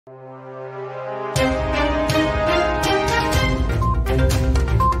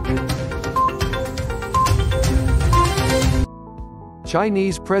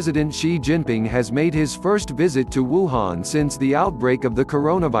Chinese President Xi Jinping has made his first visit to Wuhan since the outbreak of the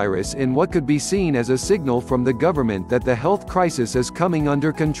coronavirus in what could be seen as a signal from the government that the health crisis is coming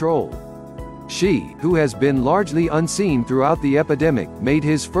under control. Xi, who has been largely unseen throughout the epidemic, made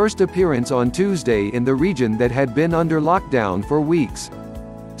his first appearance on Tuesday in the region that had been under lockdown for weeks.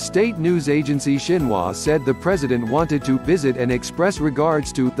 State news agency Xinhua said the president wanted to visit and express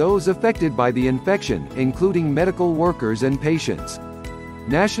regards to those affected by the infection, including medical workers and patients.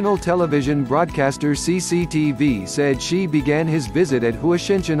 National television broadcaster CCTV said Xi began his visit at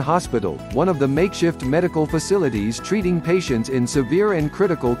Huoshenshan Hospital, one of the makeshift medical facilities treating patients in severe and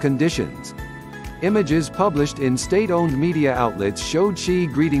critical conditions. Images published in state-owned media outlets showed Xi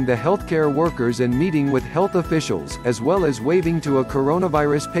greeting the healthcare workers and meeting with health officials, as well as waving to a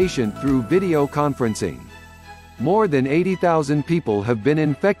coronavirus patient through video conferencing. More than 80,000 people have been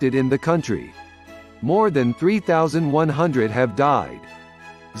infected in the country. More than 3,100 have died.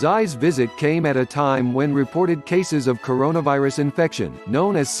 Xi's visit came at a time when reported cases of coronavirus infection,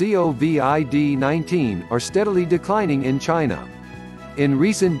 known as COVID-19, are steadily declining in China. In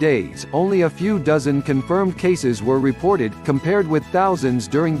recent days, only a few dozen confirmed cases were reported, compared with thousands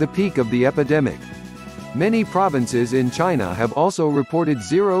during the peak of the epidemic. Many provinces in China have also reported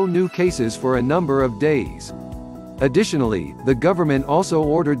 0 new cases for a number of days. Additionally, the government also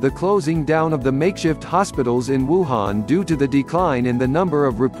ordered the closing down of the makeshift hospitals in Wuhan due to the decline in the number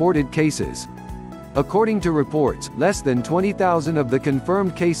of reported cases. According to reports, less than 20,000 of the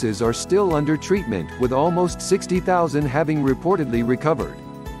confirmed cases are still under treatment, with almost 60,000 having reportedly recovered.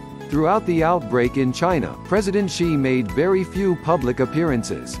 Throughout the outbreak in China, President Xi made very few public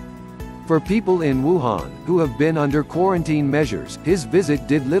appearances. For people in Wuhan, who have been under quarantine measures, his visit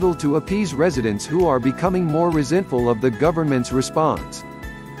did little to appease residents who are becoming more resentful of the government's response.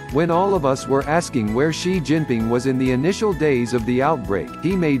 When all of us were asking where Xi Jinping was in the initial days of the outbreak,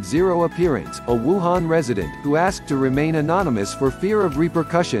 he made 0 appearance, a Wuhan resident, who asked to remain anonymous for fear of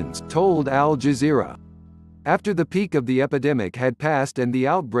repercussions, told Al Jazeera. After the peak of the epidemic had passed and the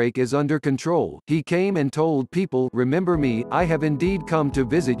outbreak is under control, he came and told people, "Remember me, I have indeed come to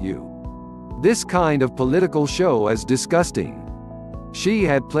visit you." This kind of political show is disgusting. Xi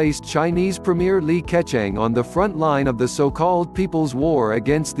had placed Chinese Premier Li Keqiang on the front line of the so-called People's War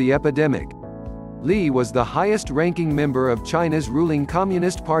against the epidemic. Li was the highest-ranking member of China's ruling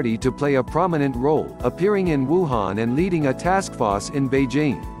Communist Party to play a prominent role, appearing in Wuhan and leading a task force in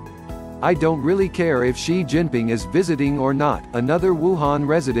Beijing. "I don't really care if Xi Jinping is visiting or not," another Wuhan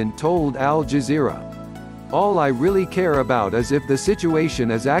resident told Al Jazeera. "All I really care about is if the situation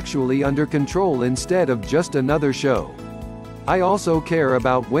is actually under control instead of just another show. I also care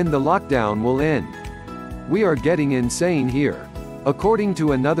about when the lockdown will end. We are getting insane here," according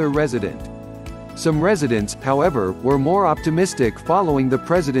to another resident. Some residents, however, were more optimistic following the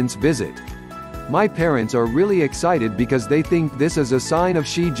president's visit. "My parents are really excited because they think this is a sign of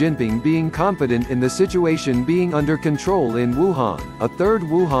Xi Jinping being confident in the situation being under control in Wuhan," a third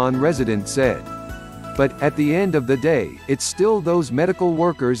Wuhan resident said. But, at the end of the day, it's still those medical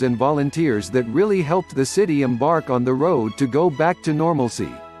workers and volunteers that really helped the city embark on the road to go back to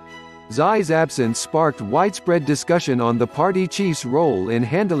normalcy. Xi's absence sparked widespread discussion on the party chief's role in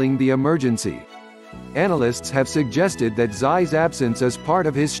handling the emergency. Analysts have suggested that Xi's absence is part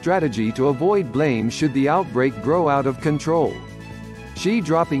of his strategy to avoid blame should the outbreak grow out of control. Xi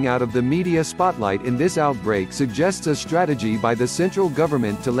dropping out of the media spotlight in this outbreak suggests a strategy by the central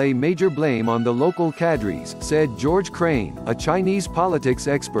government to lay major blame on the local cadres, said George Crane, a Chinese politics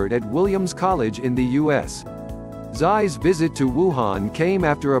expert at Williams College in the U.S. Xi's visit to Wuhan came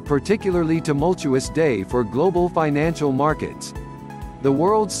after a particularly tumultuous day for global financial markets. The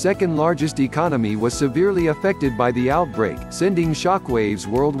world's second-largest economy was severely affected by the outbreak, sending shockwaves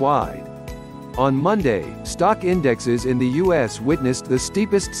worldwide. On Monday, stock indexes in the U.S. witnessed the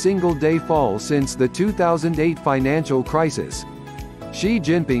steepest single-day fall since the 2008 financial crisis. Xi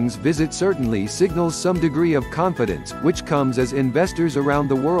Jinping's visit certainly signals some degree of confidence, which comes as investors around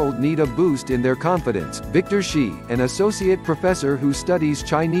the world need a boost in their confidence. Victor Xi, an associate professor who studies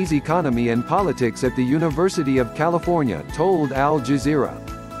Chinese economy and politics at the University of California, told Al Jazeera.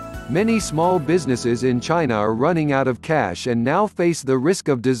 Many small businesses in China are running out of cash and now face the risk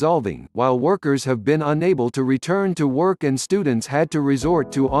of dissolving, while workers have been unable to return to work and students had to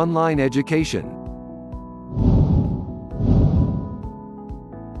resort to online education.